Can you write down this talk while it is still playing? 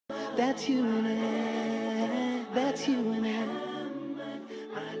That's you and I, that's you and I.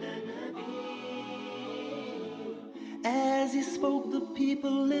 As he spoke, the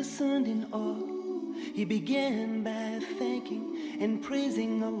people listened in awe. He began by thanking and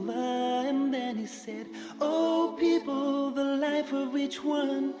praising Allah, and then he said, "Oh people, the life of each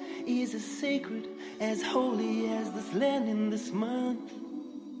one is as sacred, as holy as this land in this month.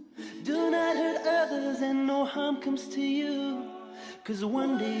 Do not hurt others and no harm comes to you, 'cause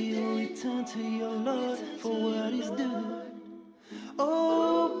one day you'll return to your Lord for what is due.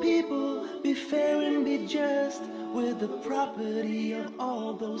 Oh people, be fair and be just with the property of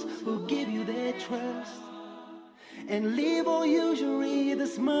all those who give you their trust. And leave all usury,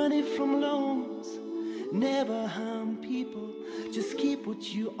 this money from loans. Never harm people, just keep what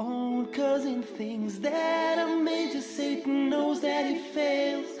you own. 'Cause in things that are major, Satan knows that he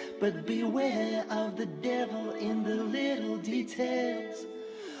fails. But beware of the devil in the little details.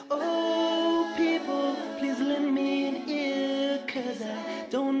 Oh people, please lend me an ear, 'cause I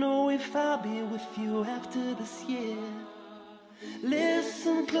don't know if I'll be with you after this year.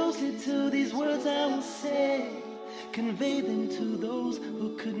 Listen closely to these words I will say. Convey them to those who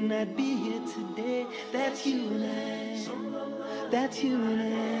could not be here today. That's you and I, that's you and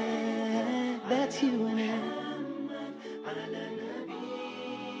I, that's you and I.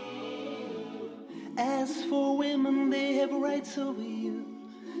 As for women, they have rights over you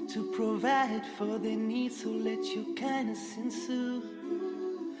to provide for their needs, so let your kindness ensue.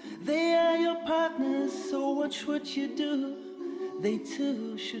 They are your partners, so watch what you do. They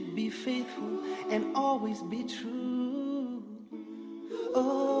too should be faithful and always be true.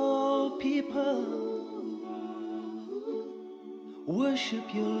 Oh people, worship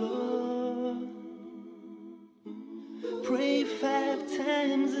your Lord. Pray 5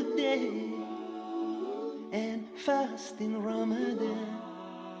 times a day and fast in Ramadan.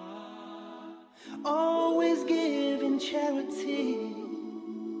 Always give in charity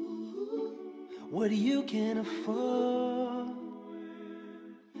what you can afford.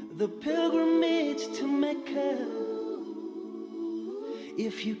 The pilgrimage to Mecca,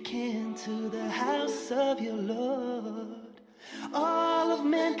 if you can, to the house of your Lord. All of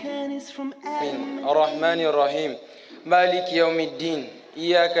mankind is from Adam. الرحمن الرحيم مالك يوم الدين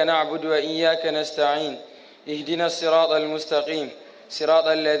إياك نعبد وإياك نستعين اهدنا الصراط المستقيم صراط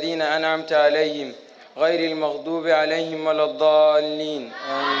الذين أنعمت عليهم غير المغضوب عليهم ولا الضالين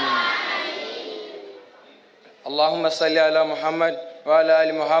آمين. اللهم صل على محمد وعلى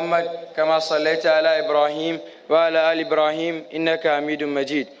آل محمد كما صليت على إبراهيم وعلى آل إبراهيم إنك حميد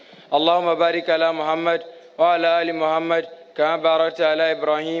مجيد. اللهم بارك على محمد وعلى آل محمد كما باركت على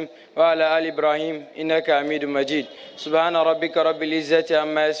إبراهيم وعلى آل إبراهيم إنك حميد مجيد. سبحان ربك رب العزة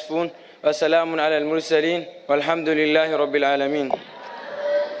عما يصفون وسلام على المرسلين والحمد لله رب العالمين.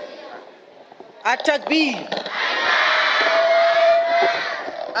 التكبير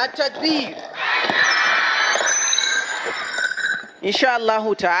التكبير. insha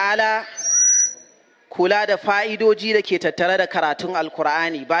Allahu ta'ala, kula da fa'idoji da ke tattare da karatun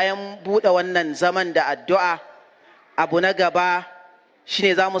alkur'ani bayan buɗe wannan zaman da addu'a, abu na gaba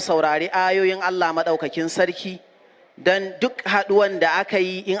shine za mu saurari ayoyin Allah maɗaukakin sarki, don duk haɗuwan da aka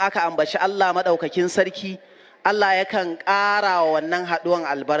yi in aka ambaci Allah maɗaukakin sarki, Allah yakan ƙara wa wannan haɗuwan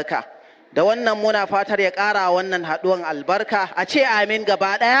albarka. Da wannan muna fatar ya ƙara wannan haɗuwan albarka, a ce amin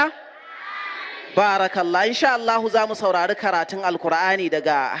gaba ɗaya. Barakallah. Insha Allah za mu saurari karatun alkur'ani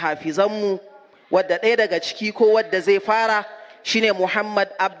daga hafizanmu, wadda ɗaya daga ciki ko wadda zai fara shine Muhammad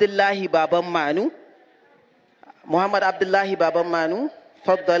Abdullahi Baban Manu. Muhammad Abdullahi Baban Manu,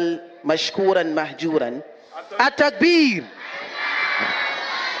 faddal mashkuran mahjuran. At-takbir.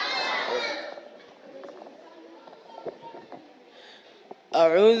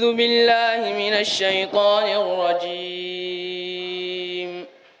 أعوذ بالله من الشيطان الرجيم.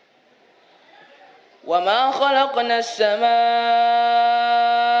 وما خلقنا السماء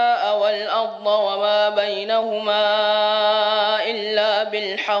والأرض وما بينهما إلا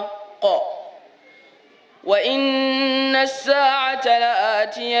بالحق وإن الساعة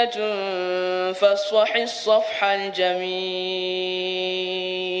لآتية فاصفح الصفح الجميل.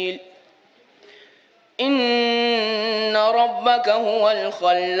 إن ربك هو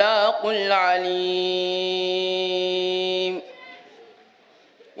الخلاق العليم.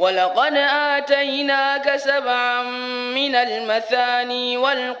 ولقد آتيناك 7 من المثاني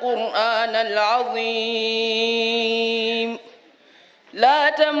والقرآن العظيم. لا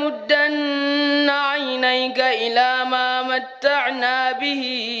تمدن عينيك إلى ما متعنا به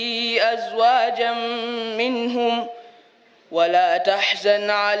أزواجا منهم ولا تحزن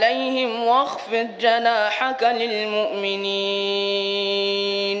عليهم واخفض جناحك للمؤمنين.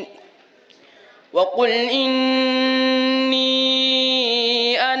 وقل إني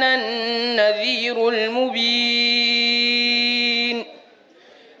أنا النذير المبين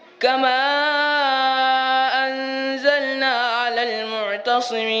كما أنزلنا على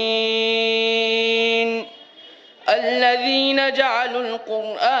المعتصمين الذين جعلوا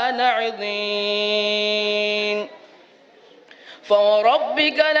القرآن عضين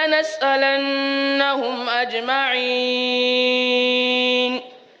فوربك لنسألنهم أجمعين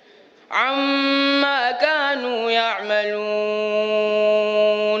عما كانوا يعملون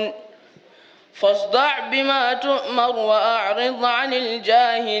فاصدع بما تؤمر وأعرض عن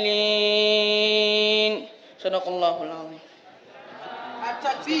الجاهلين صدق الله العظيم.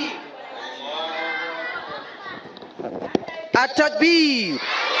 التكبير التكبير.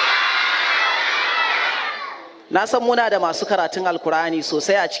 Na san muna da masu karatun alkur'ani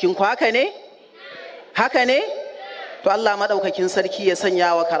sosai a cikin ku, haka ne? Haka ne? To Allah maɗaukakin sarki ya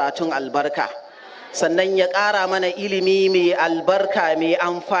sanya wa karatun albarka, sannan ya ƙara mana ilimi mai albarka mai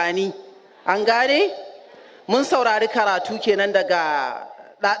amfani. An gane? Mun saurari karatu kenan daga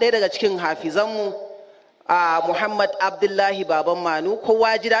ɗaya daga cikin hafizanmu a Muhammad Abdullahi Baban Manu.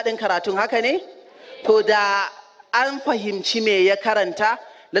 Kowa ji daɗin karatun, haka ne? To da an fahimci me ya karanta,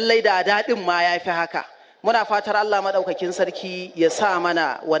 lallai da daɗin ma ya fi haka. Muna fatar Allah maɗaukakin sarki ya sa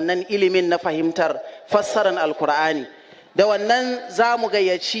mana wannan ilimin na fahimtar fassarar alkur'ani. Da wannan za mu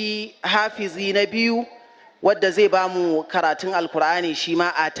gayyaci hafizi na biyu wadda zai ba mu karatun alkur'ani shi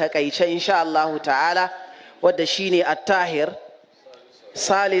ma a takaice insha Allahu ta'ala, wadda shi ne At-Tahir,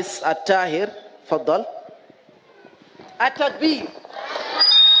 Salis At-Tahir. Faddal. At-Takbir.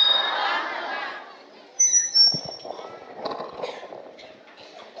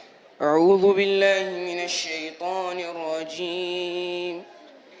 أعوذ بالله من الشيطان الرجيم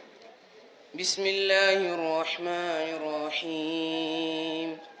بسم الله الرحمن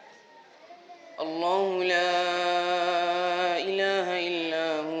الرحيم الله لا إله إلا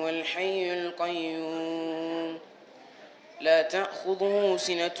هو الحي القيوم لا تأخذه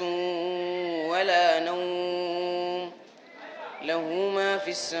سنة ولا نوم له ما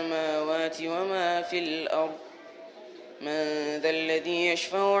في السماوات وما في الأرض من ذا الذي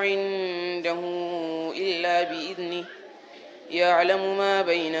يشفع عنده إلا بإذنه يعلم ما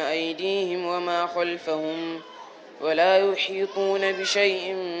بين أيديهم وما خلفهم ولا يحيطون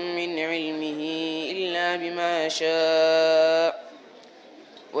بشيء من علمه إلا بما شاء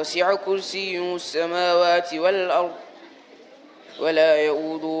وسع كرسيه السماوات والأرض ولا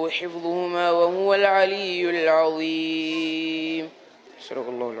يؤوده حفظهما وهو العلي العظيم صدق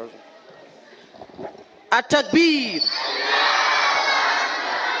الله العظيم. التكبير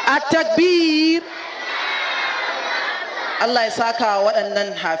التكبير. Allah ya saka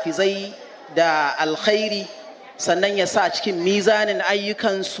waɗannan hafizai da alkhairi, sannan ya sa cikin mizanin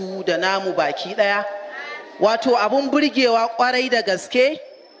ayyukansu da namu baki ɗaya. Wato abun burgewa ƙwarai da gaske,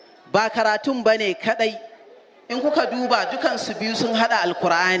 ba karatun ba ne kaɗai. In kuka duba dukansu biyu sun haɗa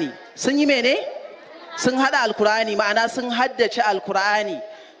alkur'ani. Sun yi mene? Sun haɗa alkur'ani, ma'ana sun haddace alkur'ani.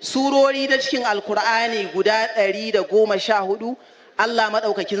 Surori da cikin alkur'ani guda 114 Allah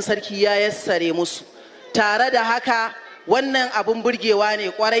maɗaukakin sarki ya yassare musu. Tare da haka wannan abun burgewa ne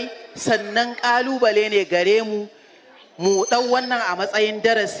kwarai, sannan ƙalubale ne gare mu mu ɗau wannan a matsayin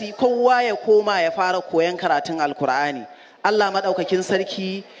darasi, kowa ya koma ya fara koyon karatun alkur'ani. Allah maɗaukakin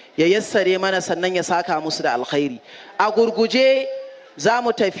sarki ya yassare mana, sannan ya saka musu da alkhairi. A gurguje za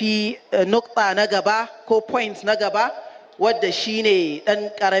mu tafi nukta na gaba ko point na gaba, wadda shine ɗan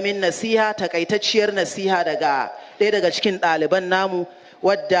ƙaramin nasiha, takaitacciyar nasiha daga ɗaya daga cikin ɗaliban namu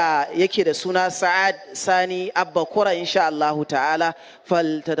wadda yake da suna Sa'ad Sani Abba Kura, insha Allah ta'ala.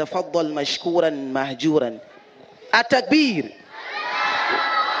 Faltatafaddal mashkuran mahjuran. At-takbir.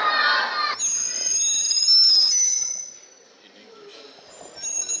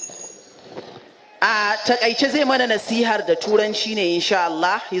 A takaice zai mana nasihar da turanci ne insha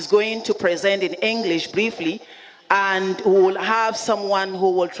Allah. He's going to present in English briefly, and we will have someone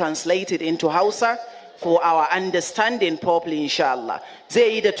who will translate it into Hausa for our understanding properly inshallah. Zai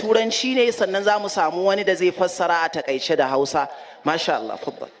yi da turanci ne, sannan za mu samu wani da zai fassara a takaice da Hausa. Masha Allah.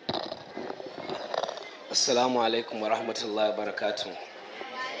 Faddal. Assalamu alaikum wa rahmatullahi wa barakatuh.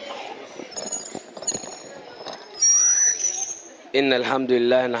 إن الحمد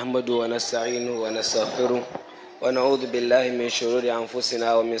لله نحمده ونستعينه ونستغفره ونعوذ بالله من شرور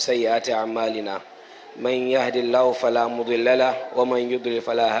أنفسنا ومن سيئات أعمالنا من يهد الله فلا مضل له ومن يضلل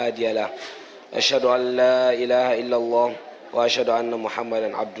فلا هادي له أشهد أن لا إله إلا الله وأشهد أن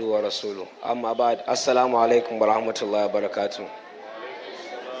محمدا عبده ورسوله أما بعد السلام عليكم ورحمة الله وبركاته.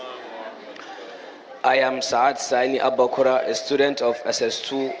 I am Saad Sani Abakura, a student of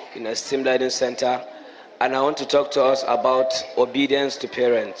SS2 in Esteem Learning Center, and I want to talk to us about obedience to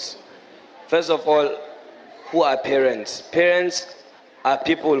parents. First of all, who are parents? Parents are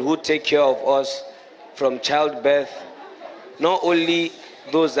people who take care of us from childbirth. Not only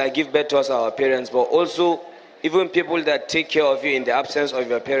those that give birth to us are our parents, but also even people that take care of you in the absence of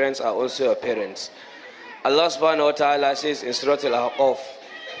your parents are also your parents. Allah subhanahu wa ta'ala says in Surah Al-Ahqaf,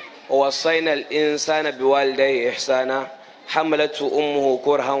 وَوَصَّيْنَا الْإِنسَانَ بِوَالِدَيْهِ إِحْسَانًا حَمَلَتْهُ أُمُّهُ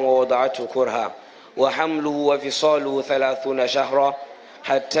كُرْهًا وَوَضَعَتْهُ كُرْهًا وَحَمْلُهُ وَفِصَالُهُ 30 شهرا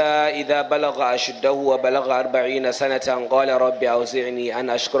حتى إذا بلغ أشده وبلغ 40 سنة قال رب أوزعني أن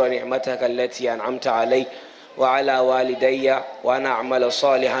أشكر نعمتك التي أنعمت علي وعلى والدي وأن أعمل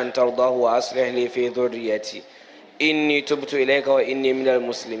صالحا ترضاه وأصلح لي في ذريتي إني تبت إليك وإني من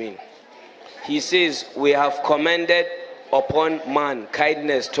المسلمين. He says, we have commended upon man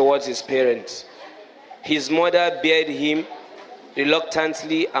kindness towards his parents. His mother bare him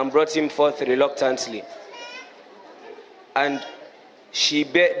reluctantly and brought him forth reluctantly. And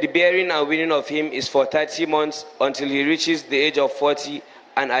the bearing and weaning of him is for 30 months until he reaches the age of 40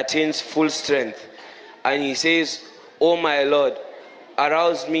 and attains full strength. And he says, "O my Lord,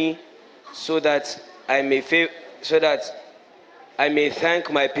 arouse me so that I may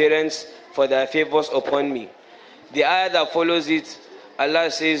thank my parents for their favors upon me." The ayah that follows it,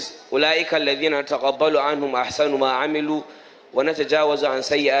 Allah says, أُولَٰئِكَ الَّذِينَ نَتَقَبَّلُ عَنْهُمْ أَحْسَنُ مَا عَمِلُوا وَنَتَجَاوَزُ عَنْ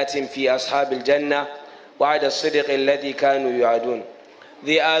سَيِّئَاتِهِمْ فِي أَصْحَابِ الْجَنَّةِ وَعَدَ الصِّدْقِ الَّذِي كَانُوا يُوعَدُونَ.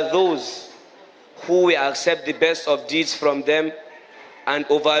 They are those who will accept the best of deeds from them and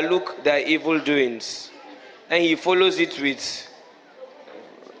overlook their evil doings. And he follows it with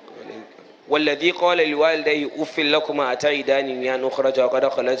والذي قال لوالديه أف لكما أتعدانني أن أخرج وقد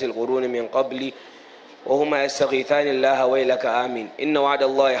خلت القرون من قبلي وهما يستغيثان الله ويلك آمين إن وعد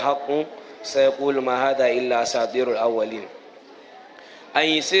الله حق سيقول ما هذا إلا أساطير الأولين. And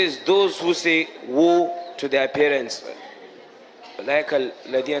he says, those who say woe to their parents, أولئك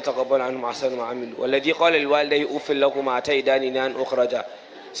الذين تقبل عنهم أحسن ما عملوا والذي قال لوالديه أف لكما أتعدانني أن أخرج,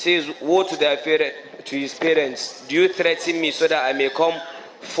 says woe to his parents, do you threaten me so that I may come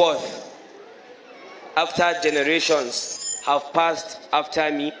forth after generations have passed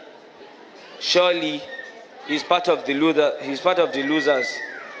after me? Surely he's part of the losers,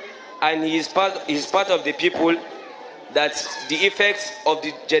 and he's part of the people that the effects of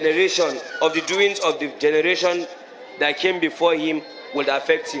the generation, of the doings of the generation that came before him would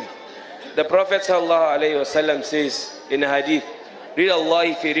affect him. The Prophet ﷺ says in a hadith, "Read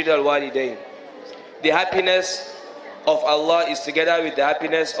Allah fi read al-walidain." The happiness of Allah is together with the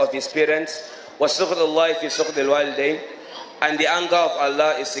happiness of his parents. وَسُخْطُ اللَّهِ فِي سُخْطِ الْوَالِدَيْنِ. And the anger of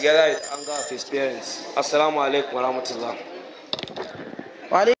Allah is together with the anger of his parents. Assalamu alaikum wa rahmatullah.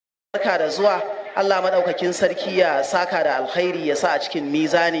 Wa alaikum barka da zuwa. Allah madaukakin sarki ya saka da alkhairi ya sa a cikin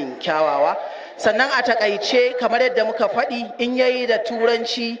mizanin kyawawa. Sannan a takaice kamar yadda muka faɗi, in yayi da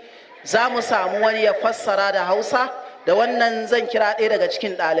turanci za mu samu wani ya fassara da Hausa. Da wannan zan kira ɗaya daga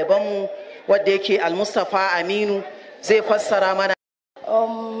cikin ɗalibanmu wadda yake Al-Mustafa Aminu zai fassara mana.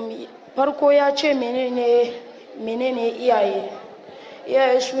 Farko ya ce menene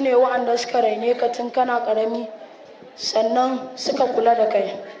iyaye su ne wa'anda suka raine ka tun kana ƙarami sannan suka kula da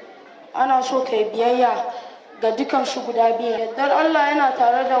kai. Ana so kai biyayya ga dukansu guda biyu. Yardar Allah yana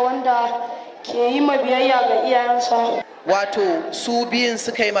tare da wanda ke yi ma biyayya ga iyayensa. Wato su biyun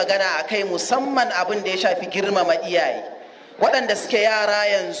suka yi magana a kai, musamman abin da ya shafi girmama iyaye waɗanda suke yara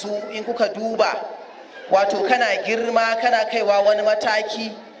yanzu. In kuka duba, wato kana girma kana kaiwa wani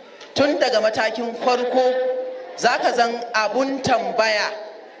mataki, tun daga matakin farko za ka zan abun tambaya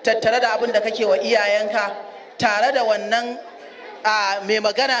tattare da abin da kake wa iyayenka. Tare da wannan mai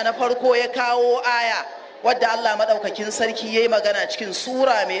magana na farko ya kawo aya wadda Allah maɗaukakin sarki ya yi magana cikin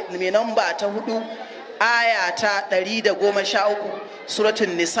sura mai namba ta 4 aya ta 113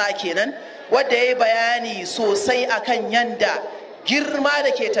 suratun nisa kenan, wadda ya yi bayani sosai akan yanda girma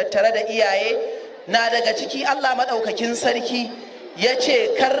da ke tattare da iyaye. Na daga ciki Allah maɗaukakin sarki ya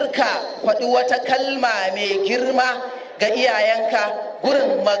ce karka faɗi wata kalma mai girma ga iyayenka,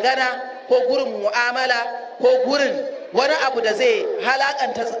 gurin magana ko gurin mu'amala ko gurin wani abu da zai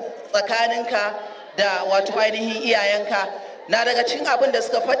halakanta tsakaninka da wato ainihin iyayenka. Na daga cikin abin da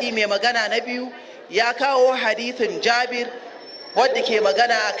suka faɗi, mai magana na biyu ya kawo hadithin Jabir wadda ke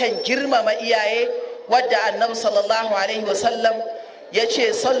magana akan girmama iyaye, wadda annabi sallallahu alaihi wasallam ya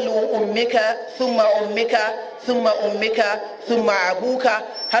ce sallu ummika thumma ummika thumma ummika thumma abuka,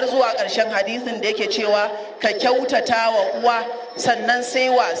 har zuwa ƙarshen hadisin da yake cewa ka kyautata wa uwa sannan sai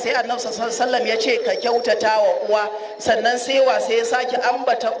wa, sai annabi sallallahu alaihi wasallam ya ce ka kyautata wa uwa sannan sai wa, sai ya sake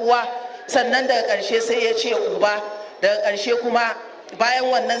ambata uwa sannan daga ƙarshe sai ya ce uba, daga ƙarshe kuma bayan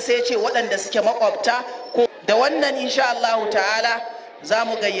wannan sai ya ce waɗanda suke makwabta. Da wannan insha Allah ta'ala za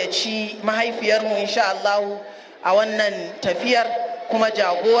mu gayyaci mahaifiyarmu insha Allah a wannan tafiyar kuma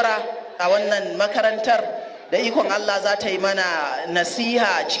jagora a wannan makarantar, da ikon Allah za ta yi mana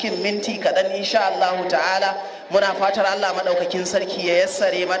nasiha cikin minti kaɗan insha Allah ta'ala. Muna fatar Allah maɗaukakin sarki ya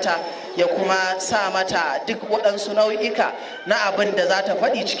yassare mata ya kuma sa mata duk waɗansu nau'ika na abin da za ta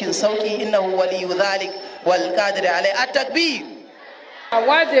faɗi cikin sauƙi. Innahu waliyu dhalik wal qadir alai. At-takbir.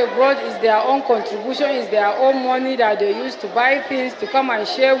 What they brought is their own contribution, is their own money that they use to buy things, to come and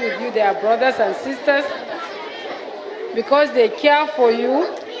share with you, their brothers and sisters, because they care for you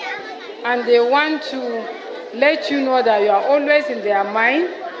and they want to let you know that you are always in their mind.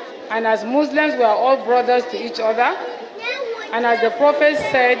 And as Muslims, we are all brothers to each other. And as the Prophet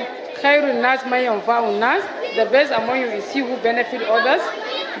said, Khairun nas man yanfa'un nas, the best among you is he who benefit others.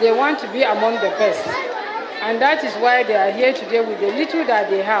 They want to be among the best. And that is why they are here today with the little that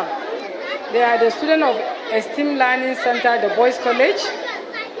they have. They are the students of Esteem Learning Center, the Boys College,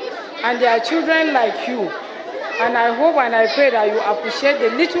 and they are children like you. And I hope and I pray that you appreciate the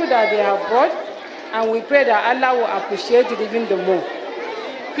little that they have brought, and we pray that Allah will appreciate it even the more.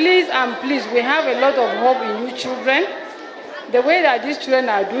 Please and please, we have a lot of hope in you children. The way that these children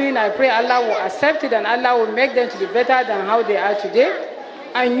are doing, I pray Allah will accept it and Allah will make them to be better than how they are today.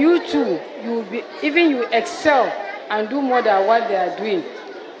 And you too, you excel and do more than what they are doing.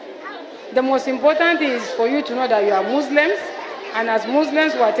 The most important thing is for you to know that you are Muslims, and as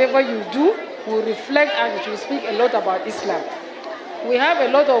Muslims, whatever you do will reflect and it will speak a lot about Islam. We have a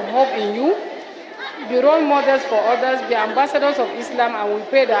lot of hope in you. Be role models for others, be ambassadors of Islam, and we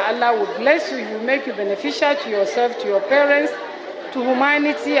pray that Allah will bless you, He will make you beneficial to yourself, to your parents, to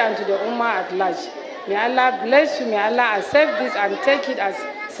humanity, and to the Ummah at large. May Allah bless you, may Allah accept this and take it as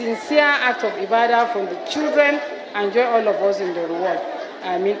sincere act of ibadah from the children and join all of us in the reward.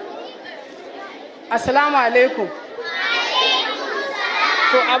 Amin. Assalamu alaikum.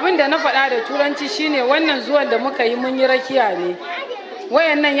 To abin da na faɗa da turanci shine wannan zuwan da muka yi mun yi rakiya ne.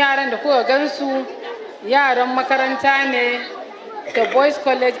 Wayannan yaran da kuka gansu yaran makaranta ne da Boys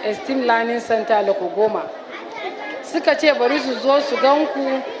College Esteem Learning Center Lokogoma. Suka ce bari su zo su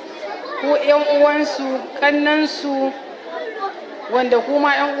ganku ko ƴan uwansu, kannansu, wanda kuma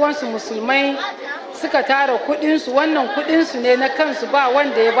ƴan uwansu musulmai suka tara kuɗinsu, wannan kuɗinsu ne na kansu, ba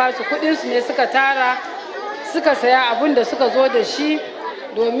wanda ya ba su, kuɗinsu ne suka tara, suka saya abin da suka zo da shi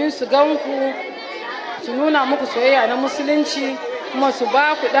domin su ganku, su nuna muku soyayya na musulunci, kuma su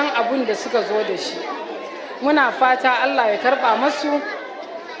ba ku ɗan abin da suka zo da shi. Muna fata Allah ya karɓa masu,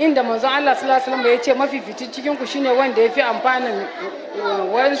 inda manzon Allah sallallahu alaihi wasallam ya ce mafificin cikin ku shine wanda ya fi amfanin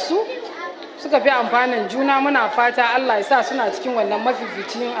wasu, suka fi amfanin juna. Muna fata Allah ya sa suna cikin wannan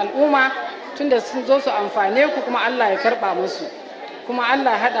mafificin al'umma, tunda sun zo su amfane ku, kuma Allah ya karɓa musu, kuma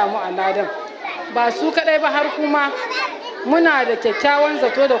Allah ya haɗa mu a ladan. Ba su kaɗai ba, har kuma muna da kyakkyawan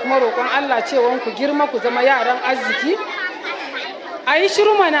zato da kuma roƙon Allah cewa ku girma ku zama yaran arziki. A yi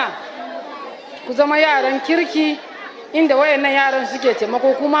shiru mana, ku zama yaran kirki, inda wayannan yaran suke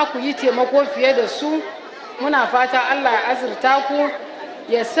taimako kuma ku yi taimako fiye da su. Muna fata Allah ya azurta ku,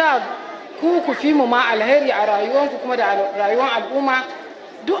 ya sa ku fi mu ma alheri a rayuwanku kuma da rayuwar al'umma.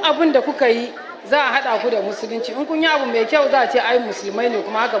 Duk abin da kuka yi za a haɗa ku da musulunci. In kun yi abu mai kyau za a ce ai musulmai ne,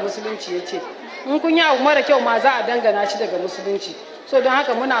 kuma haka musulunci ya ce. In kun yi abu mara kyau ma za a dangana shi daga musulunci. So don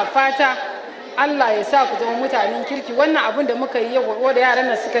haka muna fata Allah ya sa ku zama mutanen kirki. Wannan abin da muka yi yau, wanda yaran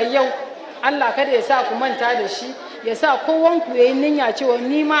nan suka yi yau, Allah kada ya sa ku manta da shi, ya sa kowanku ya yi niyya cewa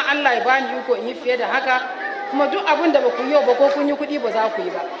ni ma Allah ya bani iko in yi fiye da haka. Kuma duk abin da ba ku yi yau ba, ko kun yi kuɗi ba za ku yi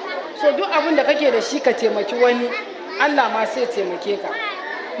ba. So duk abin da kake da shi ka taimaki wani, Allah ma sai taimake ka.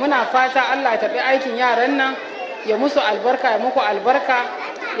 Muna fata Allah ya taɓi aikin yaran nan, ya musu albarka, ya muku albarka,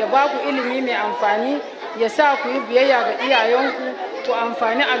 ya ba ku ilimi mai amfani, ya sa ku yi biyayya ga iyayenku, ku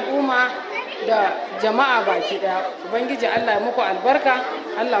amfani al'umma da jama'a baki daya. Ubangiji Allah ya muku albarka,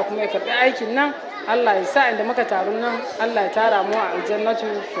 Allah kuma ya karɓi aikin nan, Allah ya sa inda muka taru nan Allah ya tara mu a aljannatu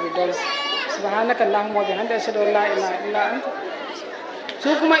firdaus. Subhanaka Allahumma wa bihamdika ashhadu an la ilaha illa anta.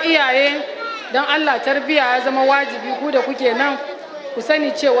 Su kuma iyaye, dan Allah tarbiya ya zama wajibi. Ku da kuke nan ku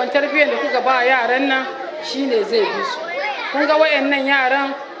sani cewa tarbiyyar da kuka ba yaran nan shine zai bi su. Kun ga wayannan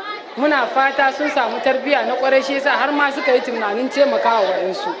yaran, muna fata sun samu tarbiya na kwarai, shi yasa har ma suka yi tunanin taimakawa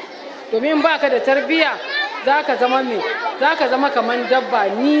wayansu. Domin baka da tarbiya zaka zama me, zaka zama kaman dabba,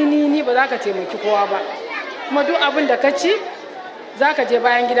 ni ba zaka taimaki kowa ba. Kuma duk abin da ka ci zaka je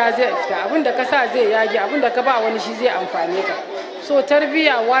bayan gida zai fita, abin da ka sa zai yage, abin da ka ba wani shi zai amfane ka. So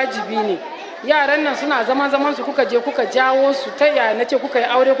tarbiya wajibi ne, yaran nan suna zaman su kuka je kuka jawo su ta yaya nace kuka yi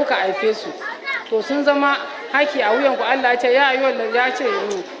aure kuka haife su to sun zama haki a wuyan ku. Allah ya ce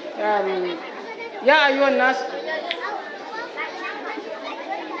ya ayyuhan nas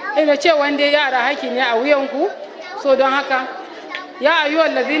ina ce wanda yara haki ne a wuyan ku. So don haka ya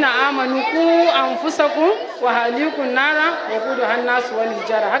ayyuhal ladina amanu ku anfusakum wa halikum nara wa quduha an-nas wal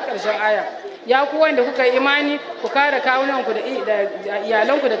hijara har karshen aya. Ya ku wanda kuka yi imani ku kare kawunan ku da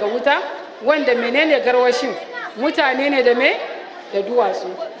iyalanku daga wuta wanda menene garwashin mutane ne da me da duwatsu.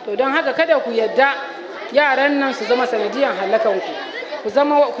 To don haka kada ku yadda yaran nan su zama sanadiyan halakan ku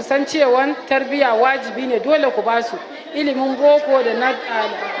zama ku san cewa tarbiya wajibi ne dole ku ba su ilimin boko da na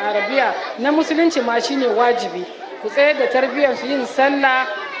arabiya na musulunci ma shine wajibi. Ku tsayar da tarbiyyar su yin sallah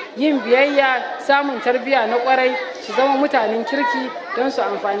yin biyayya samun tarbiya na kwarai su zama mutanen kirki don su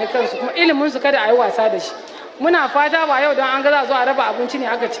amfani kansu kuma ilimin su kada a yi wasa da shi. Muna fata ba yau don an ga za zo a raba abinci ne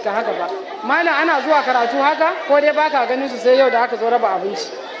aka cika haka ba. Malam ana zuwa karatu haka ko dai baka ganin su sai yau da aka zo raba abinci.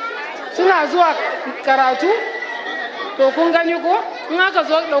 Suna zuwa karatu to kun gani ko in aka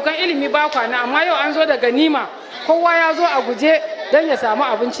zo daukan ilimi ba kwana amma yau an zo da ganima kowa ya zo a guje don ya samu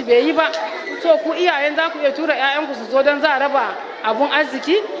abinci bai yi ba. So ku iyayen za ku iya tura 'ya'yanku su zo don za a raba abun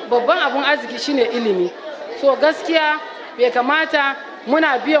arziki babban abun arziki shine ilimi. So gaskiya bai kamata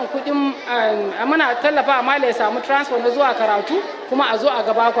muna biyan kuɗin muna tallafa amma ya samu transport na zuwa karatu kuma a zo a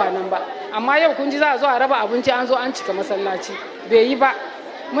gaba kwanan ba. Amma yau kun ji za a zo a raba abinci an zo an cika masallaci bai yi ba.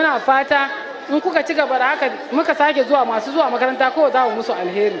 Muna fata in kuka ci gaba da haka muka sake zuwa masu zuwa makaranta ko za mu musu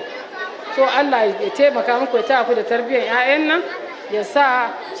alheri. So Allah ya taimaka muku ya taya ku da tarbiyyar 'ya'yan nan ya sa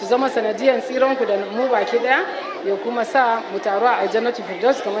su zama sanadiyan tsiranku da mu baki daya ya kuma sa mu taru a aljannatu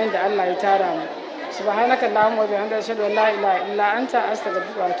firdaus kamar yadda Allah ya tara mu. Subhanaka Allahumma wa bihamdika ashhadu an la ilaha illa anta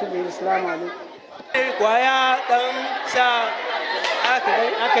astaghfiruka wa atubu ilayk. Assalamu alaikum. Kwaya dan sa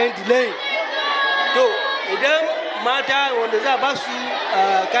aka yi delay. To idan mata wanda za ba su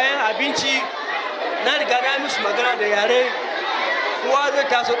kayan abinci na riga na musu magana da yare kowa zai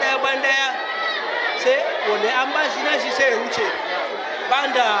taso daya ban daya sai wanda an ba shi na shi sai ya wuce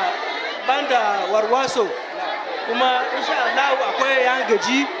banda warwaso kuma insha Allah akwai yan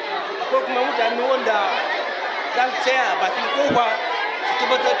gaji akwai kuma mutane wanda za su tsaya a bakin kofa su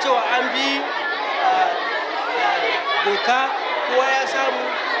tabbatar cewa an bi doka kowa ya samu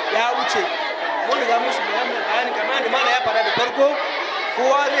ya wuce mun riga musu bayani kamar da mala ya fara da farko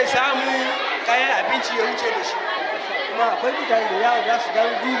kowa zai samu kayan abinci ya wuce da shi kuma akwai mutane da yawa za su dan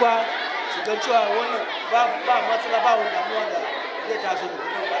duba su gan cewa wannan ba matsala ba wani damuwa da zai taso da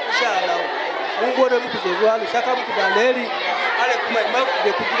kuma ba insha Allah mun gode muku da zuwa mu saka muku da alheri Allah kuma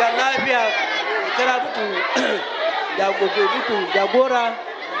da ku gida lafiya kara muku da gobe muku da gora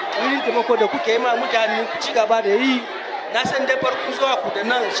wurin taimako da kuke yi ma mutane ku ci gaba da yi na san dai farko zuwa ku da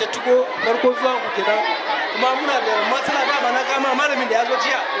nan Shatuko farko zuwa ku kenan kuma muna da matsala dama na kama malamin da ya zo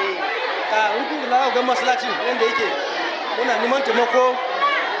jiya ka in kun ga masallacin yanda yake muna neman taimako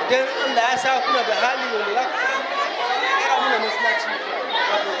idan Allah ya sa kuna da hali wanda za ku kira muna masallaci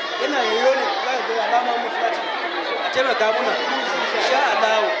yana yoyo ne za ku ga alama masallaci a taimaka muna insha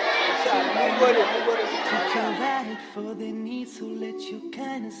Allah mun gode. To provide for their needs, so let your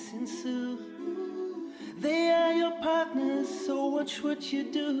kindness ensue. They are your partners, so watch what you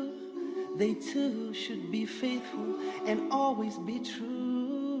do. They too should be faithful and always be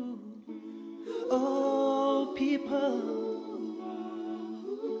true. Oh, people,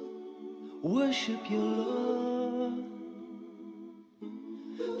 worship your Lord.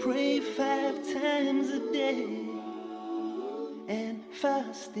 Pray 5 times a day and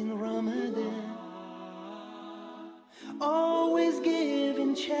fast in Ramadan. Always give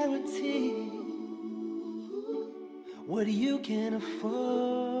in charity what you can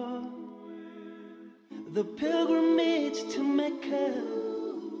afford. The pilgrimage to Mecca,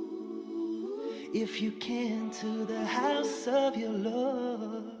 if you can, to the house of your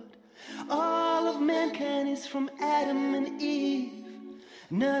Lord. All of mankind is from Adam and Eve.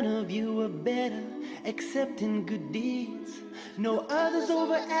 None of you are better except in good deeds. No others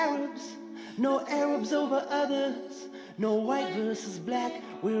over Arabs, no Arabs over others, no white versus black,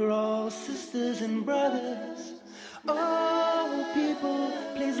 we're all sisters and brothers. Oh, people,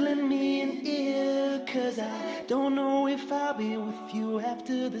 please lend me an ear, 'cause I don't know if I'll be with you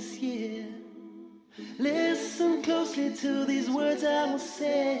after this year. Listen closely to these words I will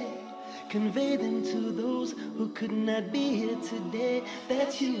say. Convey them to those who could not be here today.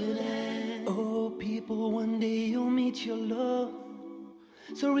 That's you and I. Oh, people, one day you'll meet your Lord.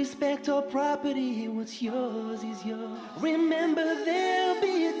 So respect our property, what's yours is yours. Remember, there'll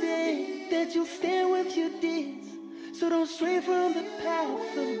be a day that you'll stand with your deeds. So don't stray from the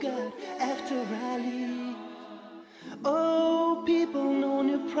path of God after I leave. Oh, people, no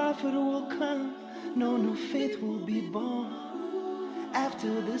new prophet will come, no new faith will be born.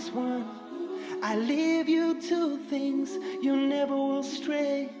 After this one, I leave you two things you never will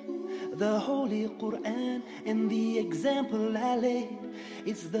stray: the Holy Quran and the example I laid.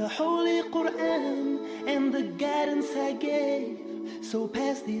 It's the Holy Quran and the guidance I gave. So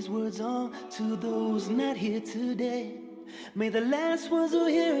pass these words on to those not here today. May the last ones who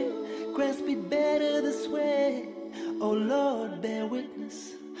hear it grasp it better this way. Oh Lord, bear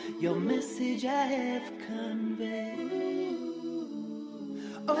witness, your message I have conveyed.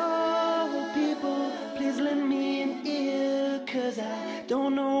 Oh people, please lend me an ear, 'cause I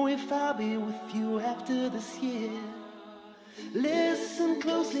don't know if I'll be with you after this year. Listen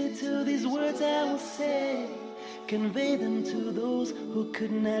closely to these words I will say. Convey them to those who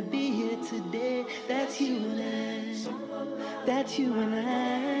could not be here today. That's you and I. That's you and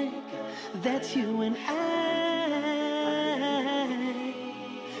I. That's you and I.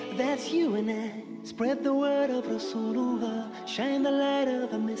 That's you and I. Spread the word of Rasulullah. Shine the light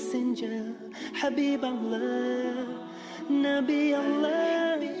of a messenger. Habib Allah, Nabi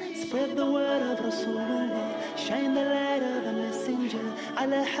Allah. Spread the word of Rasulullah. Shine the light of a messenger.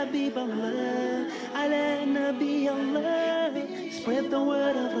 Ala Habib Allah, ala Nabi Allah. Spread the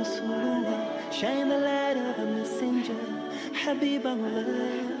word of Rasulullah. Shine the light of a messenger. Habib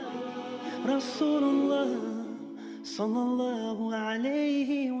Allah, Rasulullah sallallahu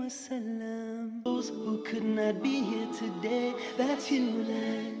alayhi wa sallam. Those who could not be here today, that's you and I.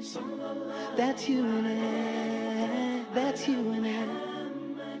 That's you and I. That's you and I.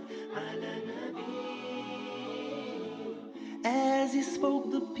 As he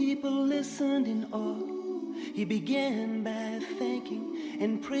spoke, the people listened in awe. He began by thanking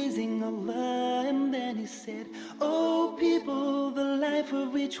and praising Allah, and then he said, "Oh people, the life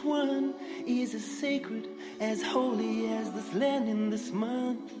of each one is as sacred, as holy as this land in this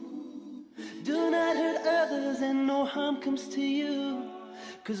month. Do not hurt others and no harm comes to you,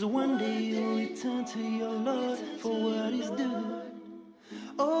 'cause one day you'll return to your Lord for what is due.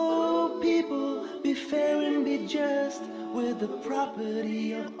 Oh people, be fair and be just with the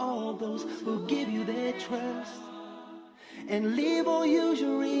property of all those who give you their trust. And leave all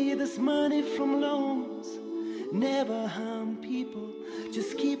usury, this money from loans. Never harm people,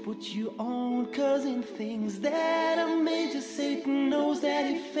 just keep what you own. 'Cause in things that are major, Satan knows that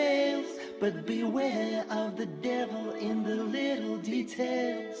he fails. But beware of the devil in the little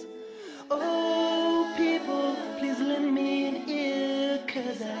details. Oh people, please lend me an ear,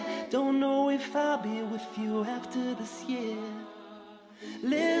 'cause I don't know if I'll be with you after this year.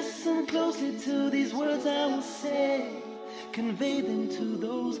 Listen closely to these words I will say. Convey them to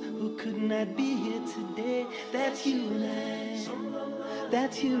those who could not be here today. That's you and I.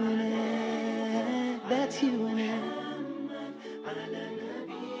 That's you and I. That's you and I.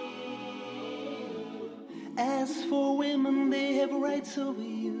 As for women, they have rights over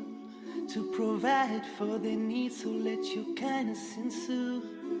you to provide for their needs, so let your kindness ensue.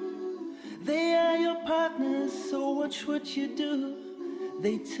 They are your partners, so watch what you do.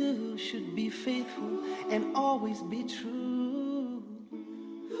 They too should be faithful and always be true.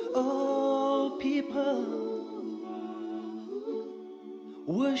 Oh people,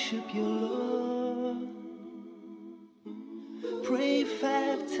 worship your Lord. Pray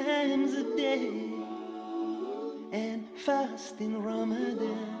 5 times a day and fast in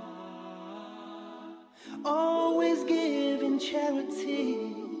Ramadan. Always give in charity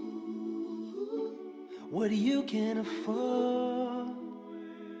what you can afford.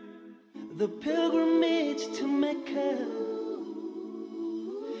 The pilgrimage to Mecca,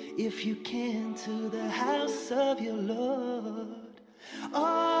 if you can, to the house of your Lord.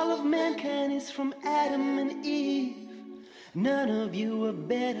 All of mankind is from Adam and Eve. None of you are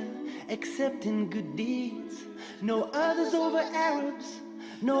better except in good deeds. No others over Arabs,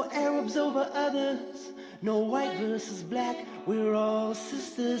 no Arabs over others. No white versus black, we're all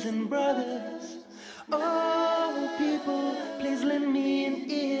sisters and brothers. Oh people, please lend me an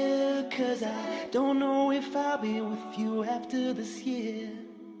ear, 'cause I don't know if I'll be with you after this year.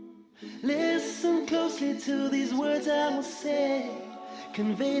 Listen closely to these words I will say.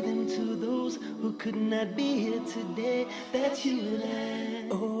 Convey them to those who could not be here today. That's you and I.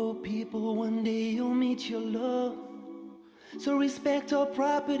 Oh people, one day you'll meet your Lord. So respect all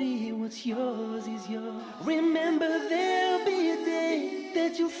property, what's yours is yours. Remember there'll be a day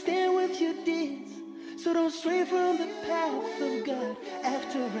that you'll stand with your deeds. So don't stray from the path of God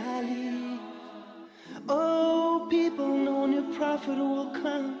after I leave. Oh people, no new prophet will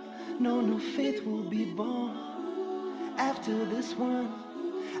come, no new faith will be born. after this one.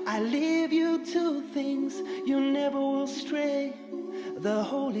 I leave you two things you never will stray: the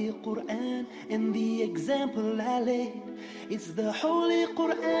Holy Quran and the example I laid. It's the Holy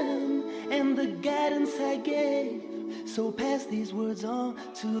Quran and the guidance I gave. So pass these words on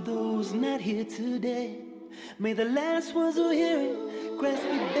to those not here today. May the last ones who hear it grasp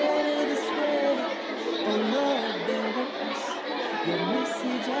it better this way. Oh Lord, bear witness, your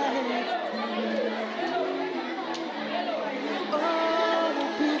message I have conveyed. Oh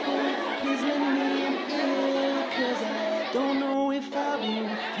people, please lend me an ear, 'cause I don't know if I'll be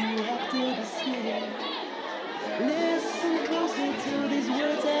with you after this year. Listen closer to these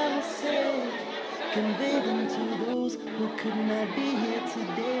words I'll say. Convey them to those who could not be here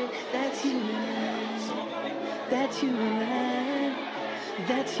today. That's you and I. That's you and I.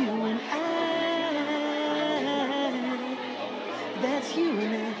 That's you and I. That's you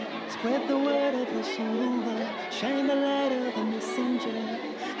and I. Spread the word of Rasulullah. Shine the light of the messenger.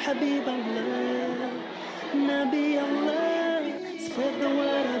 Habib Allah. Nabi Allah. Spread the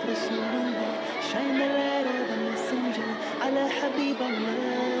word of Rasulullah. Shine the light of the messenger. Ala Habib Allah.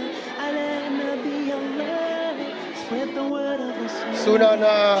 Ala Nabi Allah. Spread the word of Rasulullah.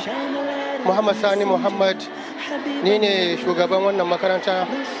 Sunana Muhammad Sani Muhammad, ni ne shugaban wannan makaranta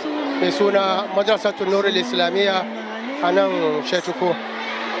mai suna Madrasatul Nurul Islamiyya a nan Shatuko.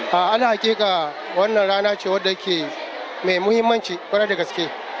 A ala hakika wannan rana ce wadda ke mai muhimmanci kwarai da gaske.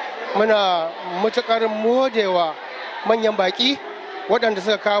 Muna mutukar modewa manyan baki waɗanda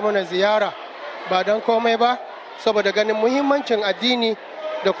suka kawo mana ziyara ba don komai ba saboda ganin muhimmancin addini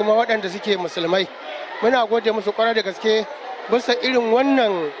da kuma waɗanda suke musulmai. Muna gode musu kwarai da gaske bisa irin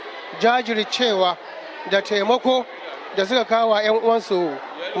wannan jajircewa da taimako da suka kawo 'yan uwansu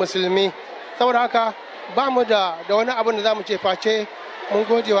musulmi. Saboda haka ba mu da wani abin da za mu ce face mun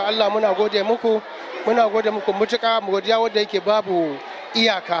gode wa Allah, muna gode muku mutuƙa godiya wadda yake babu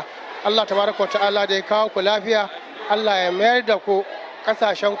iyaka. Allah tabaraka ta'ala da ya kawo ku lafiya, Allah ya mayar da ku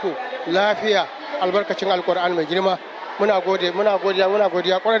ƙasashenku lafiya albarkacin alkur'an mai girma. Muna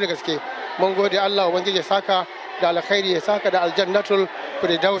godiya kwarai da gaske. Mun gode Allah ubangiji ya saka da alkhairi, ya saka da aljannatul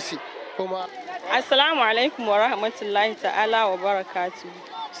firdausi. Kuma assalamu alaikum wa rahmatullahi ta'ala wa barakatu.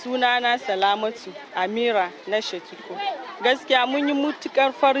 Sunana Salamatu Amira na Shatuko. Gaskiya mun yi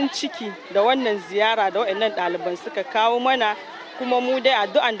mutukar farin ciki da wannan ziyara da waɗannan ɗaliban suka kawo mana, kuma mu dai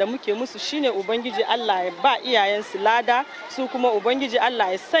addu'an da muke musu shine ubangiji Allah ya ba iyayensu lada, su kuma ubangiji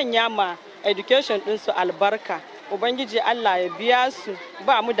Allah ya sanya ma education ɗinsu albarka. Ubangiji Allah ya biya su,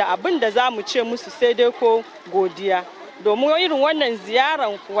 ba mu da abin da za mu ce musu sai dai ko godiya. Domin irin wannan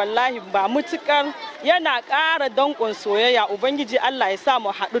ziyaran wallahi ba mutukar yana ƙara danƙon soyayya. Ubangiji Allah ya sa mu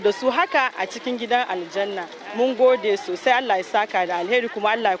haɗu da su haka a cikin gidan aljanna. Mun gode sosai, Allah ya saka da alheri, kuma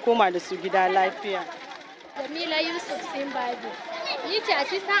Allah ya koma da su gida lafiya. Jamila Yusuf Simbabi, ni ce a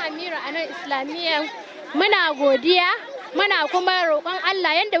cikin Amira a nan Islamiyya. Muna godiya, muna kuma roƙon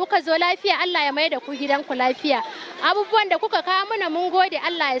Allah yanda kuka zo lafiya, Allah ya mai da ku gidanku lafiya. Abubuwan da kuka kawo mana mun gode,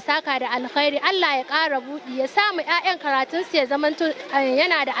 Allah ya saka da alkhairi, Allah ya ƙara buɗi, ya samu 'ya'yan karatunsu ya zama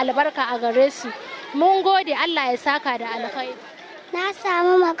yana da albarka a gare su. Mun gode, Allah ya saka da alkhairi. Na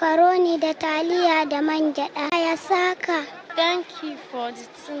samu makaroni da taliya da man gyaɗa. Ya saka. Thank you for the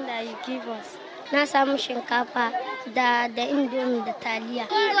thing that you give us. Na samu shinkafa da indomi da taliya.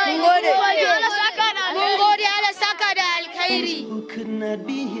 Mun gode, Allah saka da alkhairi. Who could not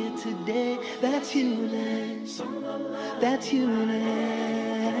be here today? That's you and I. That's you and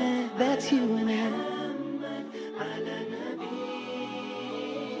I. That's you and I.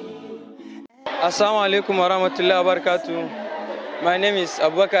 Assalamu alaikum wa rahmatullahi wa barakatuh. My name is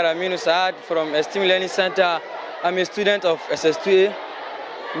Abubakar Aminu Saad from Esteem Learning Center. I'm a student of SS2A.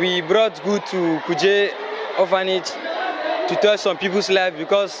 We brought good to Kuje orphanage to touch some people's life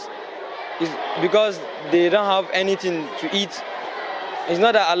because they don't have anything to eat. It's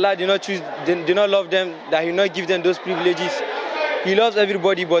not that Allah did not choose, did not love them, that He did not give them those privileges. He loves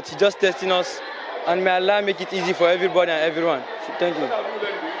everybody, but He's just testing us. And may Allah make it easy for everybody and everyone. Thank you.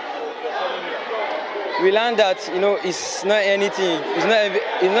 We learned that it's not anything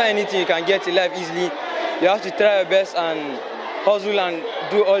you can get in life easily. You have to try your best and hustle and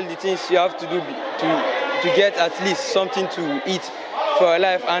do all the things you have to do to get at least something to eat for your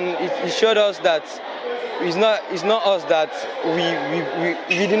life. And it showed us that it's not us that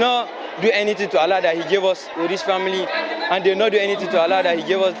we did not do anything to Allah that He gave us a rich family, and they did not do anything to Allah that He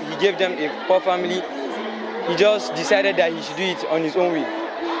gave them a poor family. He just decided that He should do it on His own way.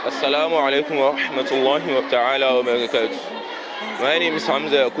 Assalamu alaikum wa rahmatullahi wa ta'ala wa barakatuh. My name is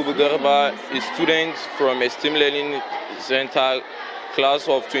Hamza Yakubu Garba, a student from Esteem Learning Center, class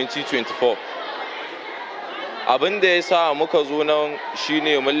of 2024. abin da ya sa muka zo nan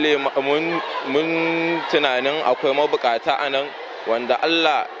shine mun tunanin akwai mabukata a nan wanda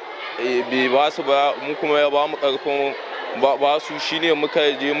Allah bai ba su ba, mu kuma ya ba mu karfin ba su, shine muka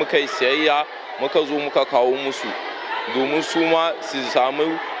je muka yi sayayya muka zo muka kawo musu domin su ma su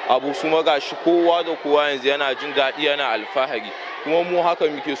samu abu, su ma gashi kowa da kowa yanzu yana jin daɗi yana alfahari, kuma mu haka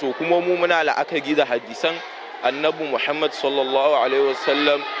muke so, kuma mu muna la'akari da hadisan annabi Muhammad sallallahu alaihi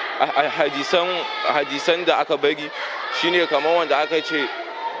wasallam, hadisan da aka bari shine kamar wanda aka ce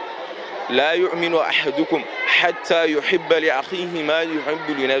la yu'minu ahadukum hatta yuhibba li akhihi ma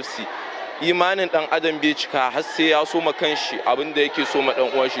yuhibbu li nafsi. Imanin dan adam bai cika har sai ya so ma kanshi abin da yake so ma dan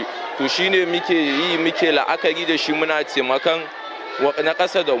uwan shi, to shine muke la'akari da shi, muna taimakan na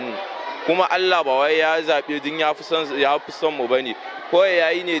ƙasa da mu, kuma Allah ba wai ya zabe din ya fi son mu bane, ko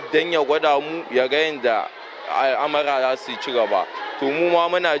yayi ne dan ya gwada mu ya ga yanda al'amara za su ci gaba. To mu ma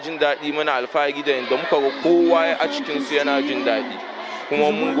muna jin daɗi, muna alfahari da inda muka ga kowa a cikin su yana jin daɗi,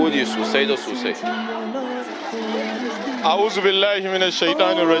 kuma mun gode sosai da sosai. A'udhu billahi minash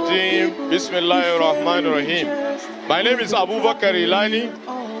shaitanir rajim. Bismillahir rahmanir rahim. My name is Abubakar Ilani,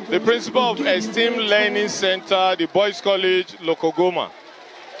 the principal of Esteem Learning Center, the Boys College, Lokogoma.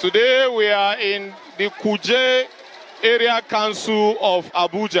 Today we are in the Kuje Area Council of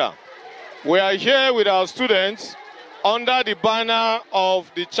Abuja. We are here with our students under the banner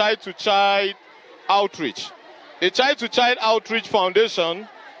of the Child-to-Child Outreach. The Child-to-Child Outreach Foundation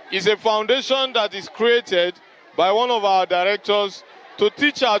is a foundation that is created by one of our directors to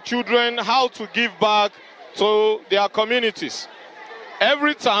teach our children how to give back to their communities.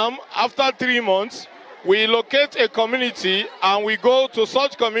 Every time, after 3 months, we locate a community and we go to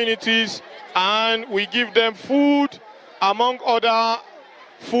such communities and we give them food, among other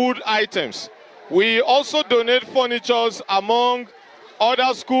food items. We also donate furniture among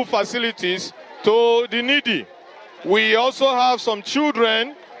other school facilities to the needy. We also have some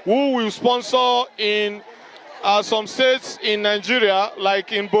children who will sponsor in some states in Nigeria,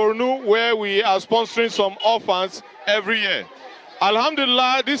 like in Borno, where we are sponsoring some orphans every year.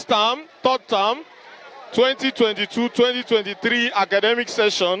 Alhamdulillah, this term, third term, 2022-2023 academic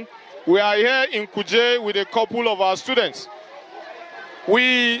session, we are here in Kuje with a couple of our students.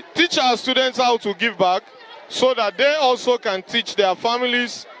 We teach our students how to give back so that they also can teach their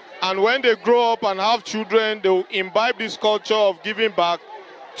families, and when they grow up and have children, they will imbibe this culture of giving back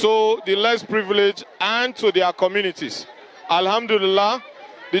to the less privileged and to their communities. Alhamdulillah,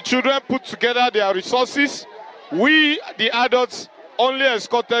 the children put together their resources. We, the adults, only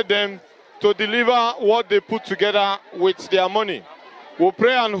escorted them to deliver what they put together with their money. We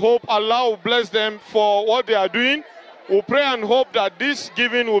pray and hope Allah will bless them for what they are doing. We pray and hope that this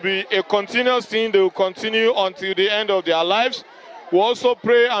giving will be a continuous thing. They will continue until the end of their lives. We also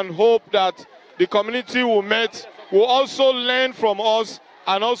pray and hope that the community will also learn from us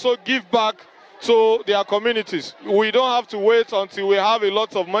and also give back to their communities. We don't have to wait until we have a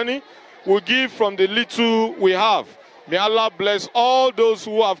lot of money. We give from the little we have. May Allah bless all those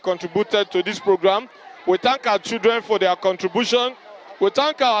who have contributed to this program. We thank our children for their contribution. We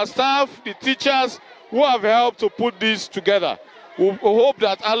thank our staff, the teachers who have helped to put this together. We hope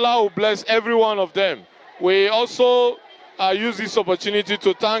that Allah will bless every one of them. We also use this opportunity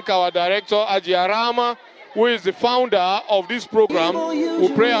to thank our director, Aji Arama, who is the founder of this program. We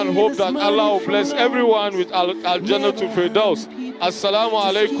pray and hope that Allah will bless everyone with Al-Jannah to Firdaus. Assalamu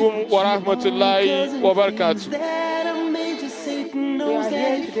alaikum wa rahmatullahi wa barakatuh. We are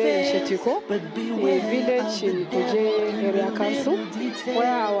here today in Shatuko, a village in Kuje Area Council,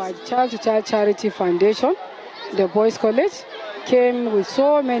 where our Child-to-Child Charity Foundation, the Boys College, came with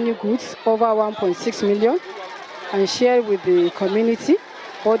so many goods, over 1.6 million, and shared with the community,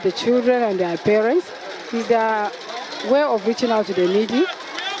 both the children and their parents. It's their way of reaching out to the needy.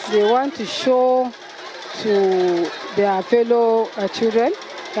 They want to show to their fellow children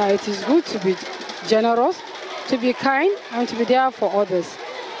that it is good to be generous, to be kind, and to be there for others.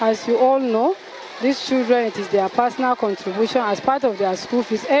 As you all know, these children, it is their personal contribution as part of their school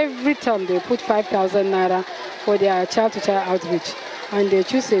fees. Every term they put 5,000 naira for their child-to-child outreach. And they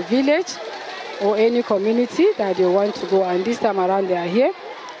choose a village or any community that they want to go. And this time around they are here.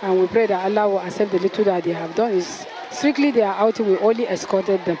 And we pray that Allah will accept the little that they have done. It's strictly their outing, we only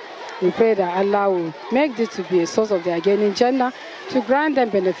escorted them. We pray that Allah will make this to be a source of their gaining Jannah, to grant them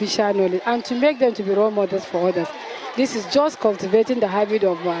beneficial knowledge, and to make them to be role models for others. This is just cultivating the habit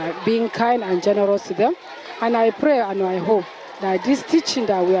of being kind and generous to them. And I pray and I hope that this teaching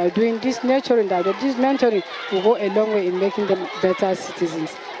that we are doing, this nurturing, this mentoring will go a long way in making them better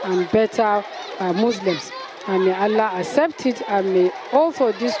citizens and better Muslims. And may Allah accept it, and may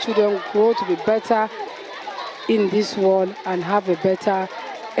also these children grow to be better in this world and have a better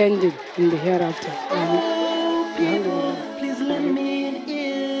ending in the hereafter. Please lend me an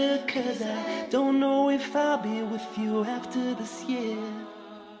ear, 'cause I don't know if I'll be with you after this year.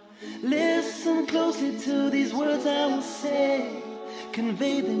 Listen closely to these words I will say.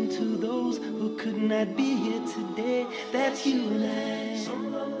 Convey them to those who could not be here today. That's you and I.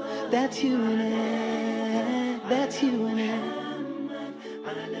 That's you and I. That's you and I.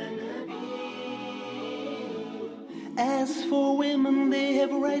 As for women, they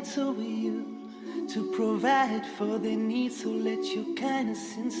have rights over you to provide for their needs, so let your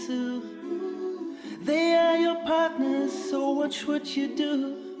kindness ensue. They are your partners, so watch what you do.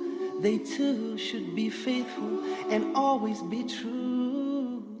 They too should be faithful and always be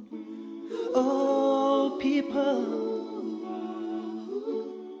true. Oh, people,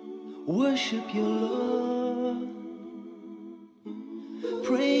 worship your Lord.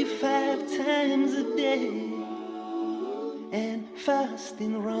 Pray 5 times a day and fast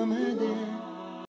in Ramadan.